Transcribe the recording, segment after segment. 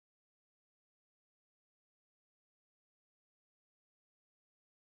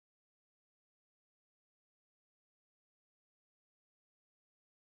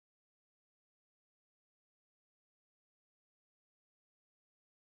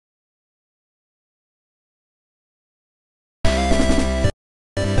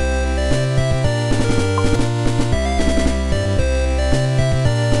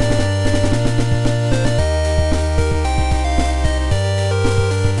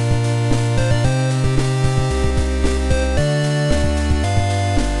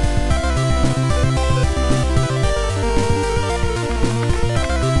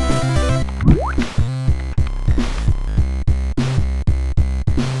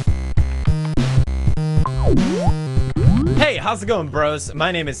How's it going, bros? My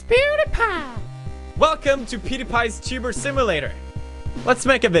name is Pewdiepie. Welcome to Pewdiepie's Tuber Simulator. Let's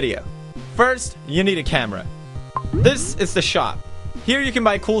make a video. First, you need a camera. This is the shop. Here you can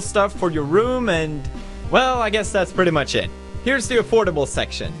buy cool stuff for your room and, well, I guess that's pretty much it. Here's the affordable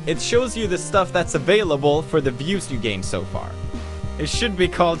section. It shows you the stuff that's available for the views you gained so far. It should be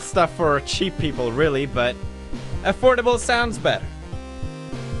called stuff for cheap people, really, but affordable sounds better.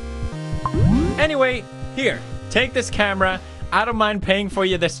 Anyway, here, take this camera. I don't mind paying for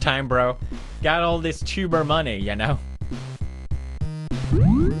you this time, bro. Got all this tuber money, you know?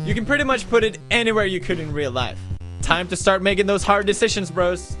 You can pretty much put it anywhere you could in real life. Time to start making those hard decisions,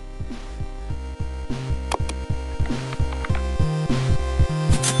 bros.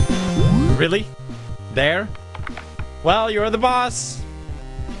 Really? There? Well, you're the boss.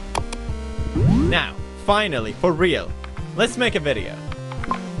 Now, finally, for real, let's make a video.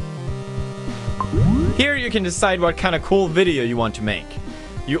 Here you can decide what kind of cool video you want to make.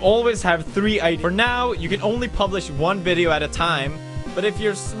 You always have 3 ideas. For now, you can only publish 1 video at a time, but if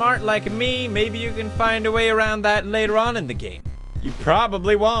you're smart like me, maybe you can find a way around that later on in the game. You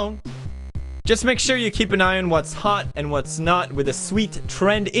probably won't. Just make sure you keep an eye on what's hot and what's not with a sweet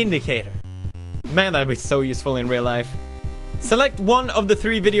trend indicator. Man, that'd be so useful in real life. Select one of the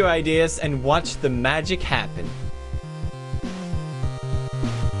 3 video ideas and watch the magic happen.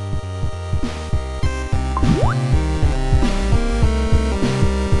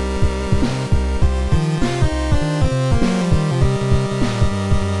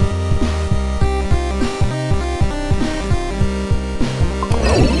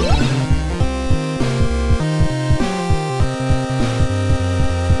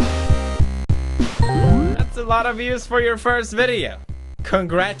 A lot of views for your first video.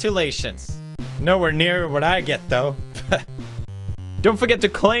 Congratulations. Nowhere near what I get though. Don't forget to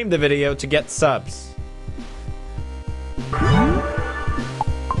claim the video to get subs.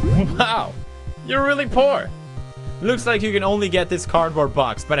 Wow, you're really poor. Looks like you can only get this cardboard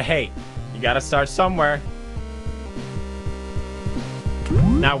box, but hey, you gotta start somewhere.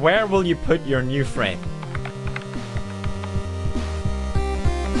 Now where will you put your new frame?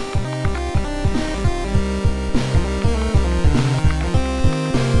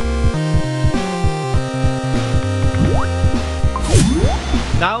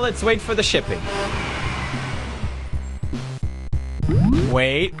 Now let's wait for the shipping.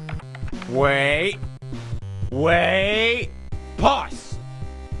 Wait. Pause.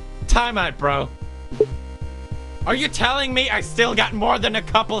 Time out, bro. Are you telling me I still got more than a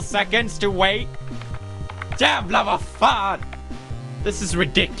couple seconds to wait? Jävla fan! This is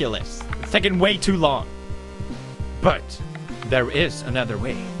ridiculous. It's taking way too long. But there is another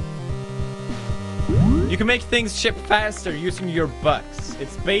way. You can make things ship faster using your bucks.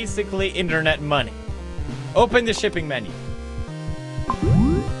 It's basically internet money. Open the shipping menu.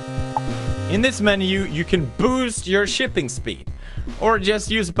 In this menu, you can boost your shipping speed, or just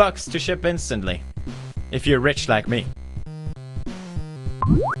use bucks to ship instantly, if you're rich like me.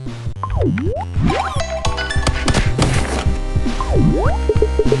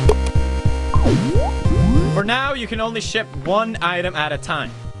 For now, you can only ship 1 item at a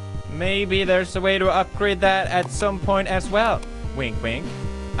time. Maybe there's a way to upgrade that at some point as well. Wink, wink.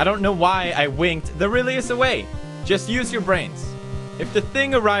 I don't know why I winked. There really is a way. Just use your brains. If the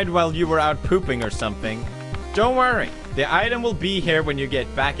thing arrived while you were out pooping or something, don't worry. The item will be here when you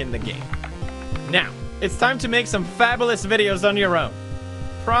get back in the game. Now, it's time to make some fabulous videos on your own.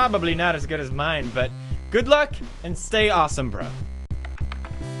 Probably not as good as mine, but good luck and stay awesome, bro.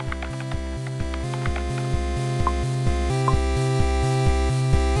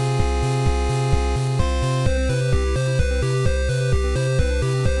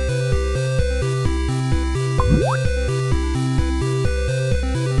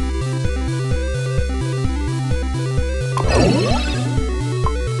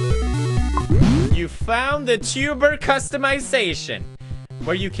 You found the tuber customization,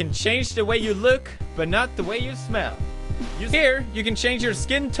 where you can change the way you look, but not the way you smell. Here, you can change your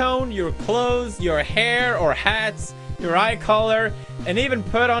skin tone, your clothes, your hair or hats, your eye color, and even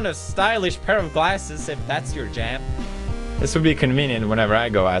put on a stylish pair of glasses if that's your jam. This would be convenient whenever I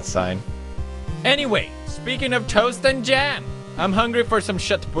go outside. Anyway, speaking of toast and jam, I'm hungry for some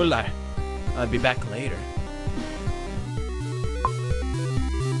köttbullar. I'll be back later.